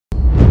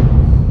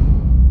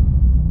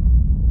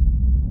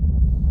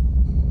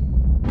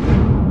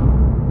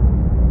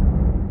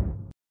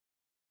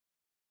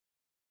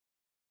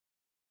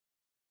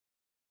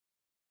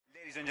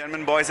and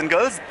gentlemen, boys and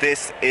girls,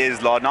 this is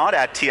lordnod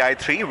at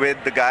TI3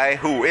 with the guy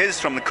who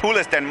is from the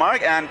coolest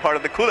Denmark and part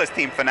of the coolest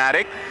team,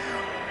 Fnatic.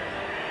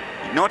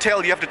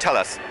 N0tail, you have to tell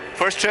us.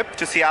 First trip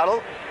to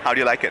Seattle, how do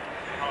you like it?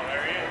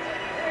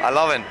 I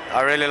love it.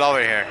 I really love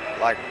it here.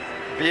 Like,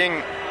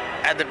 being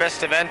at the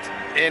best event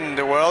in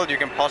the world you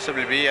can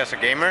possibly be as a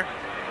gamer,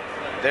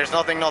 there's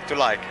nothing not to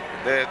like.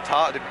 The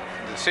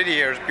city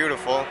here is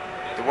beautiful.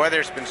 The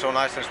weather's been so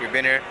nice since we've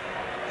been here.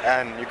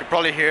 And you could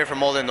probably hear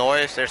from all the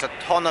noise. There's a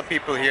ton of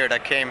people here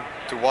that came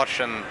to watch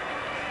and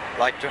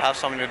like to have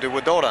something to do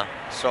with Dota.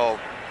 So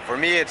for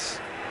me, it's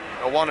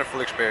a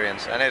wonderful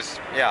experience, and it's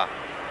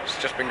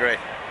just been great.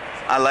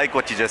 I like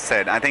what you just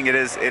said. I think it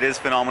is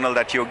phenomenal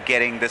that you're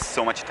getting this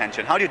so much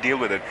attention. How do you deal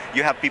with it?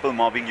 You have people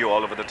mobbing you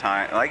all over the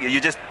time. Like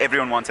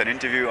everyone wants an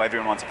interview,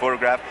 everyone wants a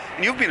photograph,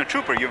 and you've been a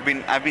trooper.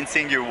 I've been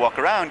seeing you walk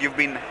around. You've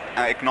been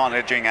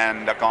acknowledging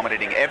and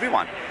accommodating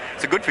everyone.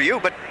 So good for you.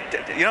 But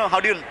you know,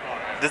 how do you?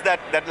 Does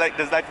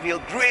that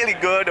feel really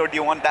good, or do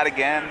you want that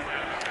again?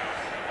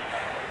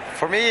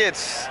 For me,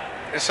 it's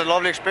a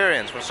lovely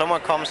experience. When someone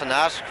comes and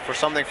asks for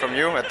something from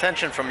you,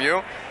 attention from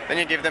you, then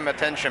you give them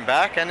attention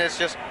back, and it's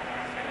just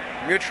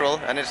mutual,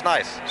 and it's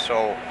nice.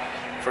 So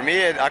for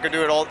me, I could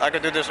do it all. I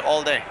could do this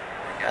all day,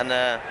 and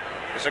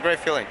it's a great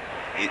feeling.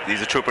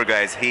 He's a trooper,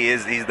 guys.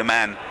 He's the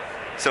man.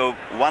 So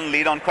one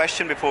lead-on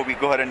question before we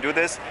go ahead and do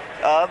this.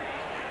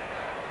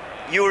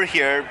 You're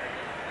here.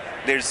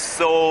 There's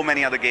so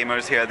many other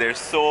gamers here. There's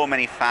so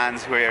many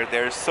fans here.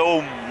 There's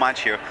so much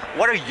here.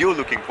 What are you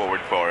looking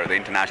forward for the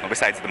international,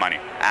 besides the money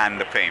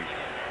and the fame?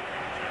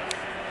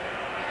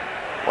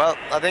 Well,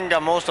 I think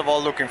I'm most of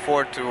all looking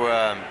forward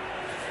to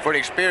for the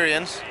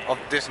experience of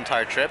this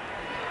entire trip,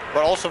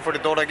 but also for the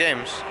Dota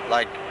games.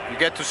 Like, you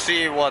get to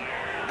see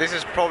this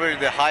is probably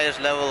the highest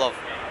level of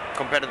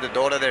competitive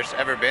Dota there's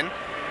ever been.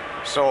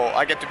 So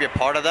I get to be a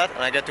part of that,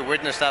 and I get to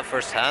witness that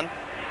firsthand.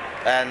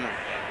 And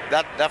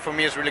that for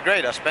me is really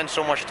great. I spent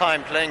so much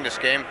time playing this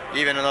game,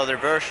 even another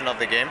version of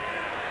the game,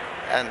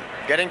 and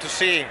getting to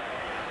see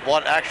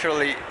what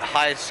actually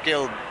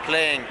high-skilled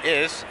playing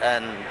is,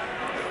 and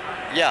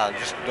yeah,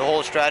 just the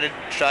whole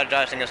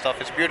strategizing and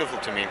stuff, it's beautiful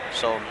to me.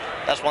 So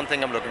that's one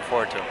thing I'm looking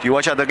forward to. Do you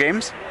watch other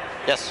games?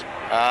 Yes,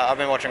 I've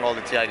been watching all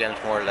the TI games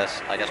more or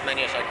less, I guess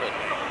many as I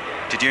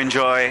could. Did you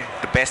enjoy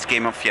the best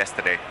game of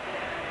yesterday?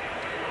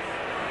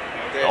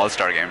 The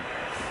All-Star game.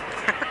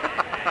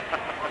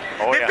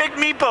 Oh, they picked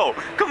Meepo!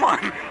 Come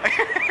on!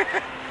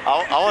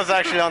 I was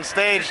actually on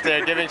stage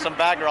there giving some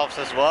backdrops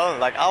as well.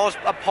 Like, I was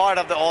a part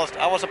of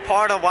I was a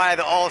part of why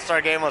the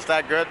All-Star game was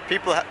that good.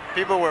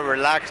 People were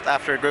relaxed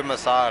after a good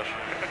massage.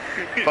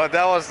 But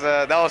that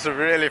was a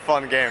really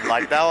fun game.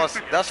 Like,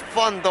 that's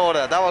fun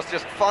Dota. That was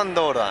just fun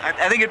Dota.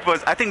 I think it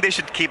was. I think they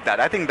should keep that.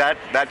 I think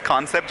that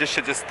concept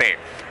should just stay.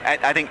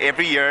 I think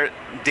every year,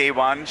 day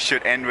one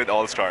should end with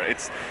All-Star.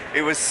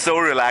 It was so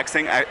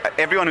relaxing.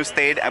 Everyone who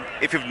stayed,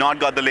 if you've not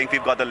got the link,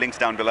 we've got the links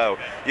down below.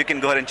 You can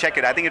go ahead and check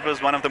it. I think it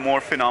was one of the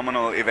more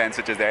phenomenal events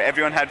which is there.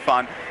 Everyone had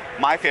fun.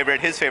 My favorite,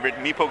 his favorite,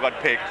 Meepo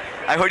got picked.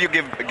 I heard you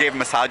gave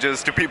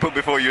massages to people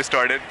before you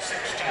started.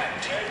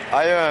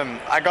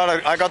 I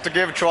got to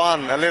give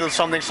Chuan a little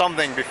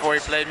something before he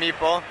played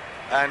Meepo,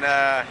 and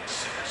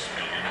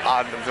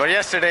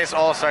yesterday's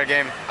All-Star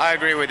game, I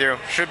agree with you,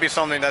 should be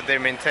something that they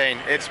maintain.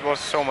 It was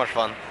so much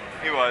fun.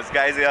 It was,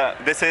 guys. Yeah,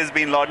 this has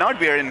been lordnod.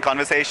 We are in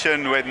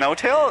conversation with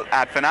N0tail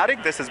at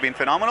Fnatic. This has been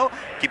phenomenal.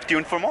 Keep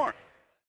tuned for more.